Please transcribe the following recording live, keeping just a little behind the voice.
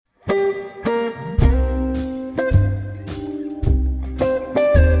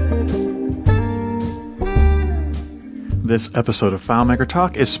This episode of FileMaker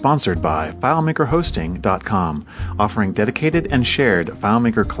Talk is sponsored by FileMakerHosting.com, offering dedicated and shared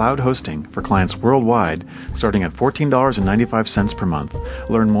FileMaker cloud hosting for clients worldwide, starting at $14.95 per month.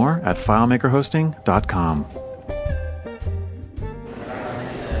 Learn more at FileMakerHosting.com.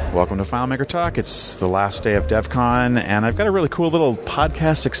 Welcome to FileMaker Talk. It's the last day of DevCon, and I've got a really cool little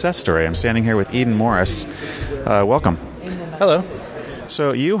podcast success story. I'm standing here with Eden Morris. Welcome. Hello.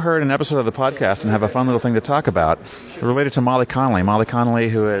 So you heard an episode of the podcast and have a fun little thing to talk about related to Molly Connolly. Molly Connolly,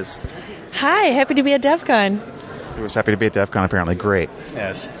 who is... Hi, happy to be at DevCon. Who was happy to be at DevCon, apparently. Great.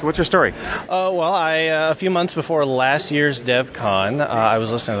 Yes. So what's your story? A few months before last year's DevCon, I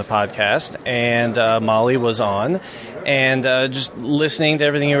was listening to the podcast, and Molly was on. And just listening to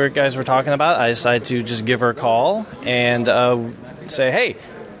everything you guys were talking about, I decided to just give her a call and say, hey,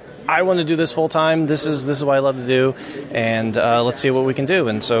 I want to do this full time. This is what I love to do, and let's see what we can do.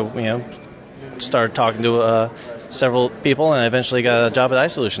 And so, started talking to several people, and I eventually got a job at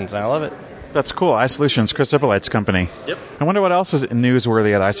iSolutions, and I love it. That's cool. iSolutions, Chris Ippolite's company. Yep. I wonder what else is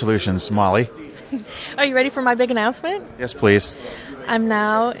newsworthy at iSolutions, Molly. Are you ready for my big announcement? Yes, please. I'm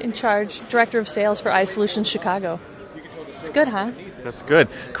now in charge, Director of Sales for iSolutions Chicago. It's good, huh? That's good.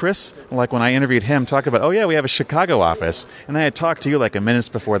 Chris, like when I interviewed him, talked about, we have a Chicago office. And I had talked to you like a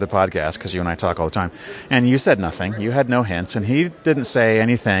minute before the podcast, because you and I talk all the time. And you said nothing. You had no hints. And he didn't say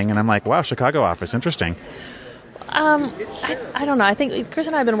anything. And I'm like, wow, Chicago office. Interesting. I don't know. I think Chris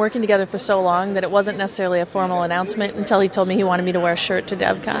and I have been working together for so long that it wasn't necessarily a formal announcement until he told me he wanted me to wear a shirt to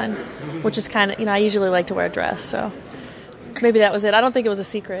DevCon, which is kind of, I usually like to wear a dress. So maybe that was it. I don't think it was a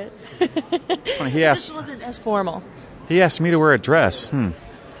secret. He asked, it wasn't as formal. He asked me to wear a dress.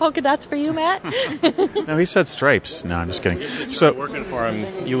 Polka dots for you, Matt? No, he said stripes. No, I'm just kidding. So working for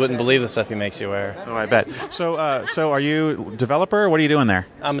him, you wouldn't believe the stuff he makes you wear. Oh, I bet. So are you a developer? What are you doing there?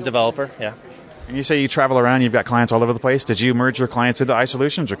 I'm a developer, yeah. And you say you travel around, you've got clients all over the place. Did you merge your clients into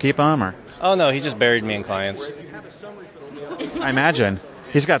iSolutions or keep them? Or? Oh, no, he just buried me in clients. I imagine.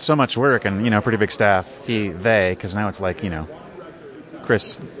 He's got so much work and, pretty big staff. They, because now it's like,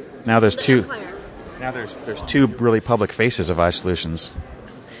 Chris, now there's two. Now there's two really public faces of iSolutions.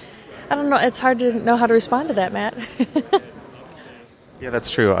 I don't know. It's hard to know how to respond to that, Matt. Yeah, that's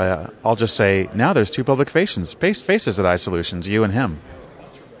true. I'll just say, now there's two public faces at iSolutions, you and him.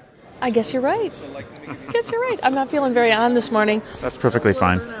 I guess you're right. I'm not feeling very on this morning. That's perfectly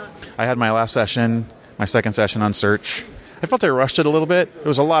fine. I had my last session, my second session on search. I felt I rushed it a little bit. It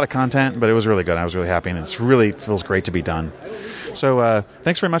was a lot of content, but it was really good. I was really happy, and it feels great to be done. So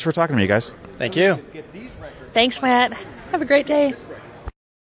thanks very much for talking to me, you guys. Thank you. Thanks, Matt. Have a great day.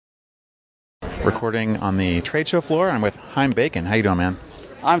 Recording on the trade show floor. I'm with Chaim Bacon. How you doing, man?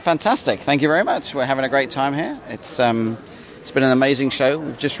 I'm fantastic. Thank you very much. We're having a great time here. It's been an amazing show.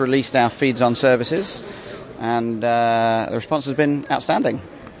 We've just released our feeds on services, and the response has been outstanding.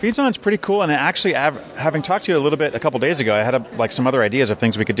 Feeds on's pretty cool, and actually, having talked to you a little bit a couple days ago, I had some other ideas of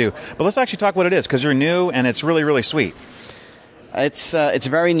things we could do. But let's actually talk what it is, because you're new, and it's really, really sweet. It's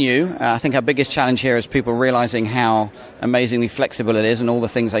very new. I think our biggest challenge here is people realizing how amazingly flexible it is and all the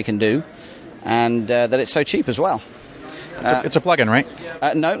things they can do, and that it's so cheap as well. It's a plugin, right?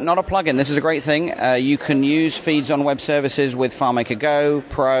 No, not a plugin. This is a great thing. You can use feeds on web services with FileMaker Go,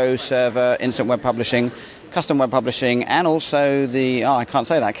 Pro, Server, Instant Web Publishing, Custom Web Publishing, and also I can't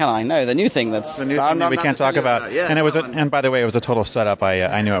say that, can I? No, the new thing that's... The new thing that we can't talk about. Yeah, and by the way, it was a total setup.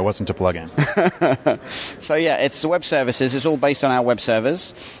 I knew it wasn't a plugin. So yeah, it's the web services. It's all based on our web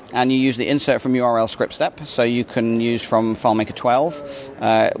servers, and you use the insert from URL script step, so you can use from FileMaker 12.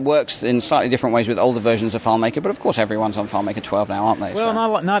 It works in slightly different ways with older versions of FileMaker, but of course everyone's on FileMaker 12 now, aren't they?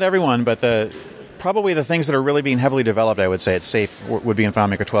 Well, not everyone, but probably the things that are really being heavily developed, I would say it's safe, would be in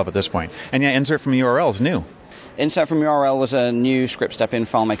FileMaker 12 at this point. And yeah, insert from URL is new. Insert from URL was a new script step in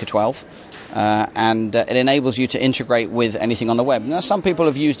FileMaker 12, and it enables you to integrate with anything on the web. Now, some people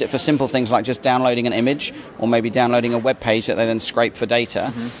have used it for simple things like just downloading an image or maybe downloading a web page that they then scrape for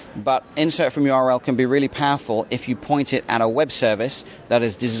data. Mm-hmm. But insert from URL can be really powerful if you point it at a web service that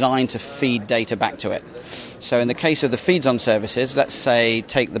is designed to feed data back to it. So in the case of the feeds on services, let's say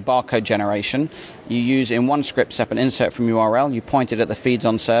take the barcode generation. You use in one script step an insert from URL. You point it at the feeds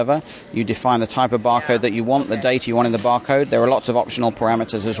on server. You define the type of barcode that you want, the data you want in the barcode. There are lots of optional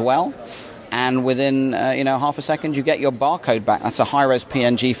parameters as well. And within half a second, you get your barcode back. That's a high-res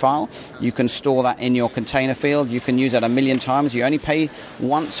PNG file. You can store that in your container field. You can use that 1 million times. You only pay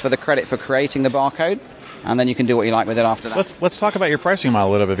once for the credit for creating the barcode, and then you can do what you like with it after that. Let's talk about your pricing model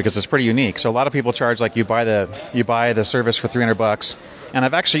a little bit, because it's pretty unique. So a lot of people charge like you buy the service for $300, and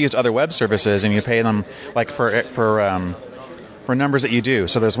I've actually used other web services, and you pay them like per for numbers that you do.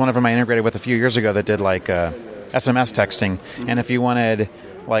 So there's one of them I integrated with a few years ago that did like SMS texting, and if you wanted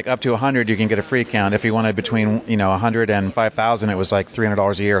like up to 100, you can get a free account. If you wanted between 100 and 5,000, it was like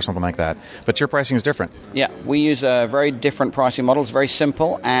 $300 a year or something like that. But your pricing is different. Yeah, we use a very different pricing model. It's very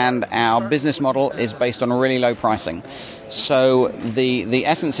simple, and our business model is based on really low pricing. So the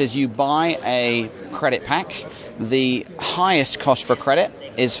essence is you buy a credit pack. The highest cost for credit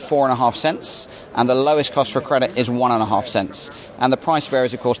is 4.5 cents, and the lowest cost for credit is 1.5 cents. And the price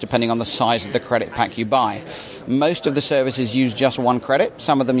varies, of course, depending on the size of the credit pack you buy. Most of the services use just one credit.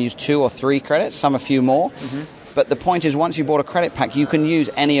 Some of them use 2 or 3 credits, some a few more. Mm-hmm. But the point is, once you bought a credit pack, you can use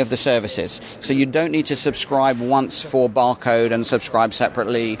any of the services. So you don't need to subscribe once for barcode and subscribe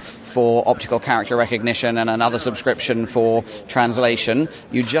separately for optical character recognition and another subscription for translation.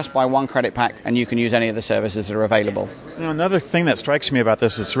 You just buy one credit pack and you can use any of the services that are available. Another thing that strikes me about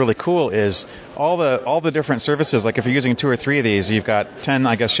this that's really cool is all the different services. Like if you're using 2 or 3 of these, you've got 10,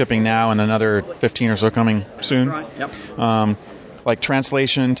 I guess, shipping now and another 15 or so coming soon. That's right. Yep. Like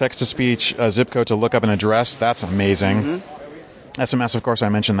translation, text-to-speech, zip code to look up an address. That's amazing. Mm-hmm. SMS, of course, I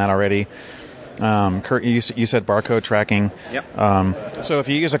mentioned that already. Kurt, you said barcode tracking. Yep. So if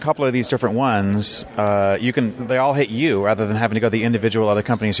you use a couple of these different ones, they all hit you rather than having to go to the individual other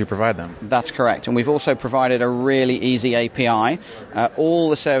companies who provide them. That's correct. And we've also provided a really easy API.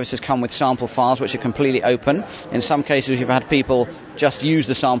 All the services come with sample files, which are completely open. In some cases, we've had people just use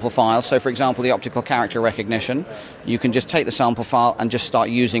the sample file. So, for example, the optical character recognition, you can just take the sample file and just start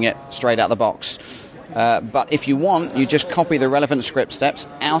using it straight out the box. But if you want, you just copy the relevant script steps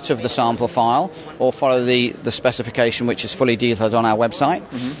out of the sample file or follow the specification, which is fully detailed on our website.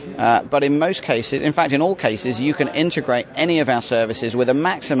 Mm-hmm. But in most cases, in fact, in all cases, you can integrate any of our services with a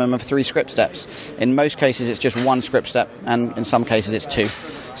maximum of 3 script steps. In most cases, it's just 1 script step, and in some cases, it's 2.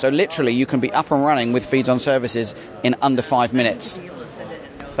 So literally, you can be up and running with Feeds on Services in under 5 minutes.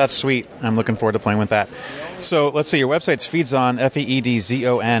 That's sweet. I'm looking forward to playing with that. So let's see, your website's feedzon,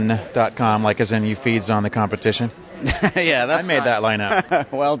 FEEDZON.com, like as in you feeds on the competition. Yeah, that's I made that line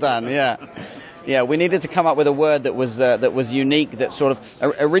up. Well done, yeah. Yeah, we needed to come up with a word that was unique, that sort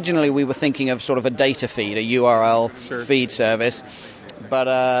of... Originally, we were thinking of sort of a data feed, a URL feed service.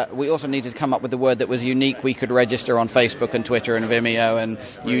 But we also needed to come up with a word that was unique. We could register on Facebook and Twitter and Vimeo and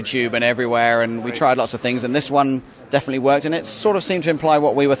YouTube and everywhere, and we tried lots of things, and this one definitely worked, and it sort of seemed to imply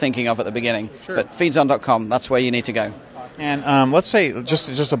what we were thinking of at the beginning. Sure. But feedzon.com, that's where you need to go. And let's say, just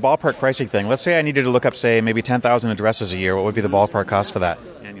a ballpark pricing thing, let's say I needed to look up, say, maybe 10,000 addresses a year. What would be the ballpark cost for that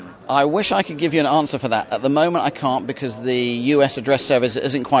annually? I wish I could give you an answer for that. At the moment, I can't because the US address service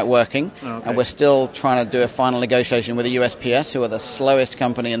isn't quite working. Okay. And we're still trying to do a final negotiation with the USPS, who are the slowest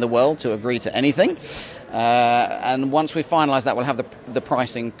company in the world to agree to anything. And once we finalise that, we'll have the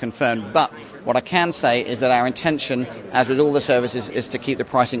pricing confirmed. But what I can say is that our intention, as with all the services, is to keep the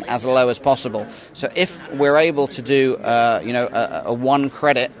pricing as low as possible. So if we're able to do a 1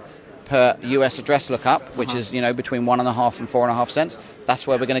 credit per US address lookup, which is between 1.5 and 4.5 cents, that's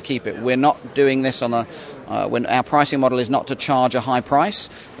where we're going to keep it. We're not doing this on when our pricing model is not to charge a high price.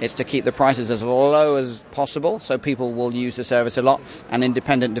 It's to keep the prices as low as possible, so people will use the service a lot, and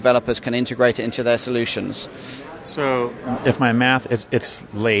independent developers can integrate it into their solutions. So if my math,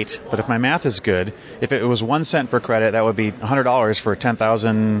 it's late, but if my math is good, if it was 1 cent per credit, that would be $100 for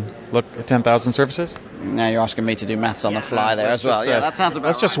 10,000 services? Now you're asking me to do maths on the fly there as well. That sounds about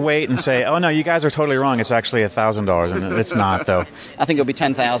Let's just wait and say, oh no, you guys are totally wrong. It's actually $1,000, and it's not, though. I think it'll be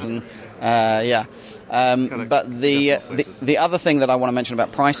 10,000. But the other thing that I want to mention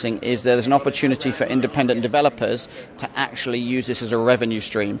about pricing is there's an opportunity for independent developers to actually use this as a revenue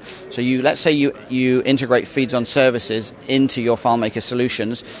stream. So let's say you integrate Feeds on Services into your FileMaker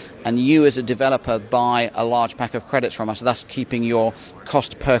solutions, and you as a developer buy a large pack of credits from us, thus keeping your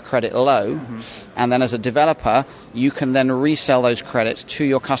cost per credit low. Mm-hmm. And then as a developer, you can then resell those credits to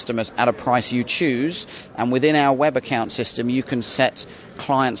your customers at a price you choose. And within our web account system, you can set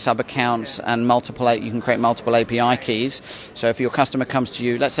client sub-accounts and you can create multiple API keys. So if your customer comes to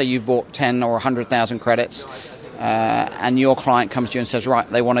you, let's say you've bought 10 or 100,000 credits, and your client comes to you and says, right,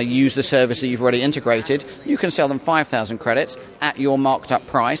 they want to use the service that you've already integrated, you can sell them 5,000 credits at your marked up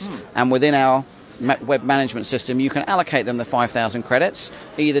price, and within our web management system, you can allocate them the 5,000 credits,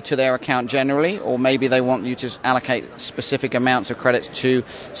 either to their account generally, or maybe they want you to allocate specific amounts of credits to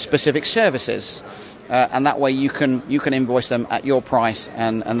specific services. And that way you can invoice them at your price,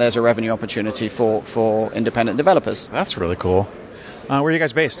 and there's a revenue opportunity for independent developers. That's really cool. Where are you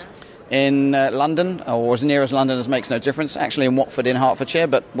guys based? In London, or as near as London as makes no difference. Actually in Watford in Hertfordshire,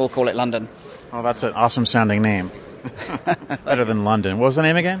 but we'll call it London. Oh, that's an awesome sounding name. Better than London. What was the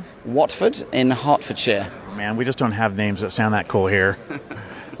name again? Watford in Hertfordshire. Man, we just don't have names that sound that cool here.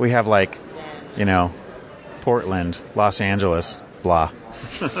 We have Portland, Los Angeles, blah.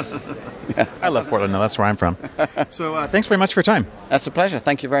 I love Portland, though. That's where I'm from. So thanks very much for your time. That's a pleasure.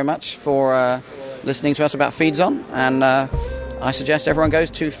 Thank you very much for listening to us about FeedZone. And I suggest everyone goes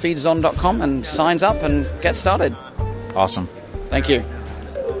to feedzone.com and signs up and gets started. Awesome. Thank you.